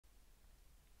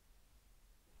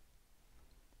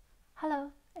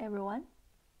Hello, everyone.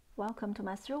 Welcome to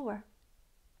my Rover.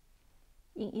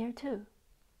 In Year 2,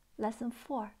 Lesson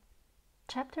 4,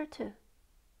 Chapter 2,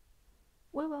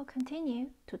 we will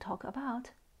continue to talk about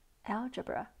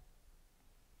algebra.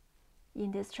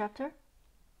 In this chapter,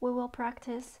 we will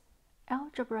practice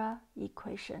algebra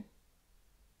equation.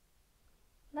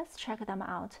 Let's check them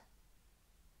out.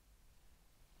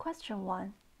 Question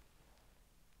 1.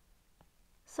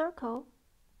 Circle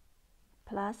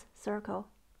plus circle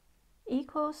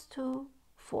equals to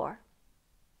 4.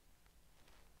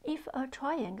 If a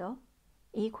triangle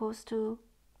equals to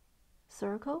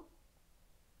circle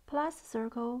plus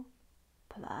circle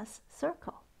plus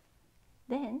circle,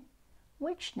 then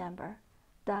which number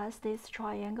does this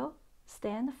triangle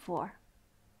stand for?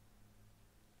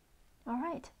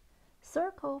 Alright,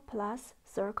 circle plus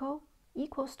circle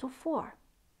equals to 4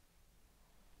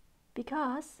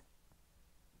 because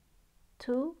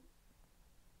 2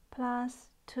 plus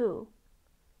 2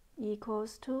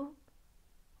 equals to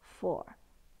 4.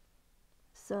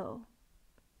 So,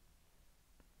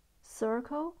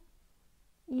 circle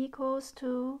equals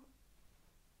to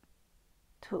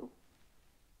 2.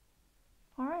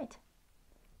 Alright.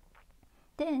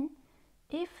 Then,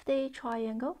 if the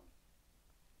triangle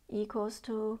equals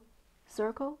to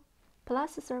circle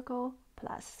plus circle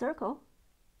plus circle,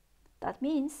 that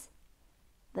means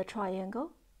the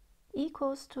triangle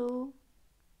equals to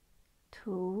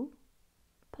 2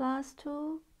 plus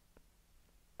 2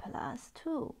 plus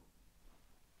 2.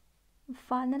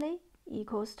 Finally,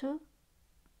 equals to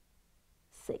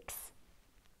 6.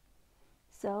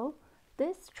 So,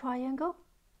 this triangle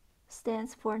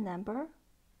stands for number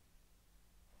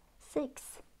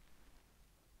 6.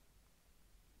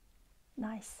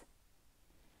 Nice.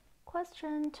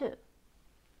 Question 2.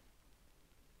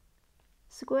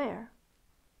 Square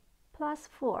plus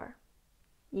 4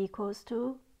 equals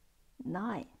to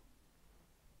 9.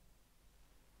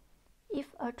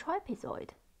 If a trapezoid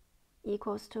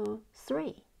equals to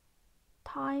 3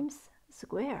 times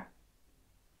square,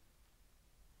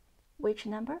 which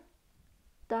number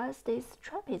does this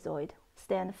trapezoid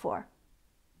stand for?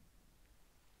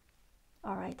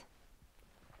 Alright,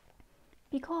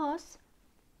 because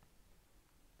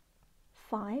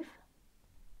 5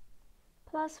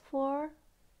 plus 4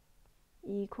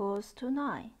 equals to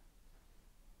 9.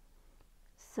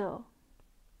 So,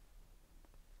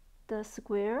 the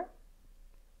square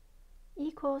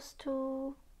equals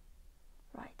to,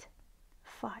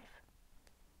 5.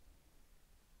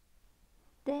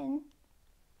 Then,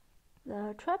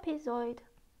 the trapezoid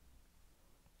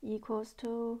equals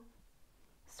to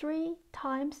 3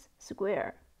 times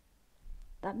square.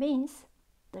 That means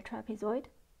the trapezoid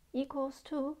equals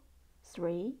to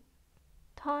 3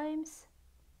 times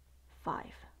 5.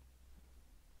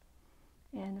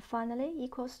 And finally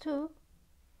equals to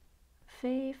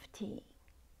 15.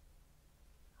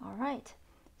 Alright,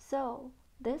 so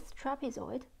this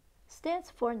trapezoid stands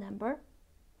for number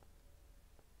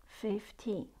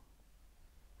 15.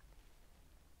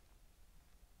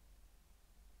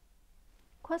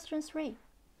 Question 3.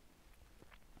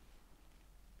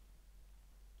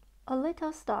 A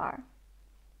little star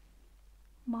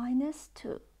minus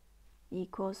 2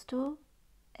 equals to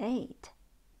 8.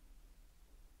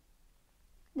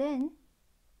 Then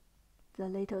the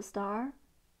little star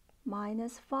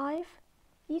minus 5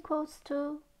 equals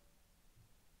to,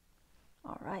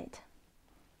 alright,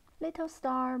 little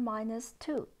star minus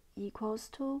 2 equals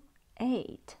to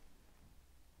 8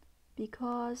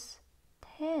 because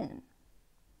 10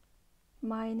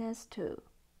 minus 2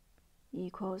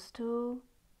 equals to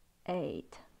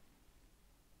 8.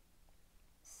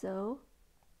 So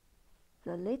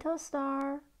the little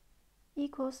star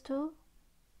equals to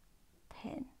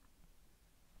 10.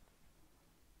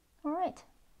 Alright,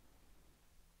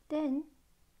 then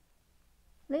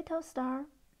little star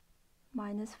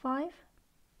minus 5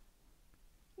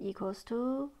 equals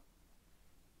to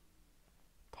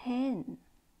 10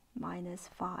 minus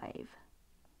 5.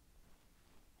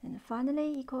 And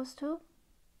finally equals to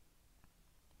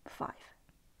 5.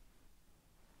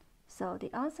 So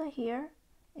the answer here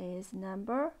is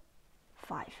number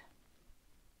 5.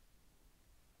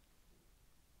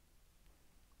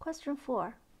 Question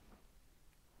 4.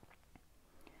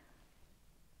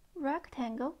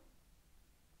 Rectangle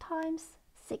times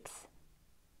 6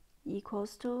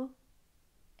 equals to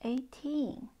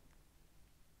 18.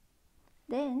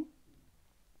 Then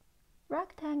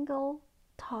rectangle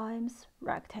times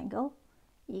rectangle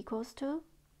equals to,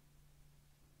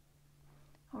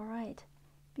 alright,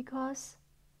 because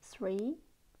 3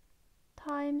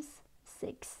 times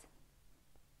 6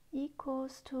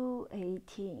 equals to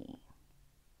 18.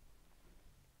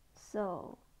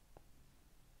 So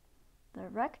the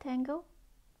rectangle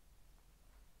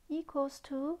equals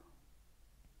to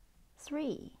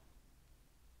 3.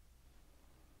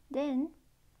 Then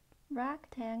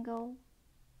rectangle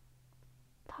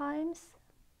times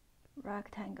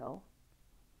rectangle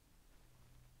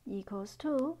equals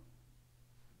to,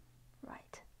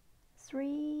 right,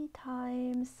 3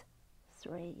 times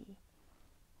 3.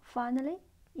 Finally,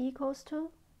 equals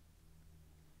to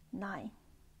 9.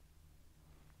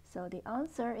 So the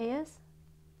answer is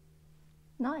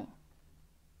 9.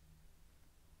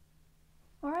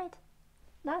 Alright,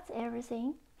 that's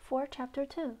everything for Chapter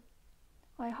 2.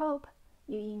 I hope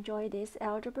you enjoy these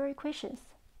algebra equations.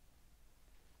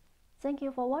 Thank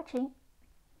you for watching.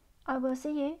 I will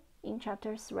see you in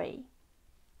Chapter 3.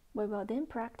 We will then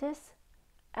practice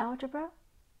algebra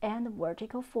and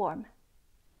vertical form.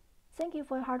 Thank you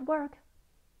for your hard work.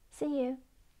 See you.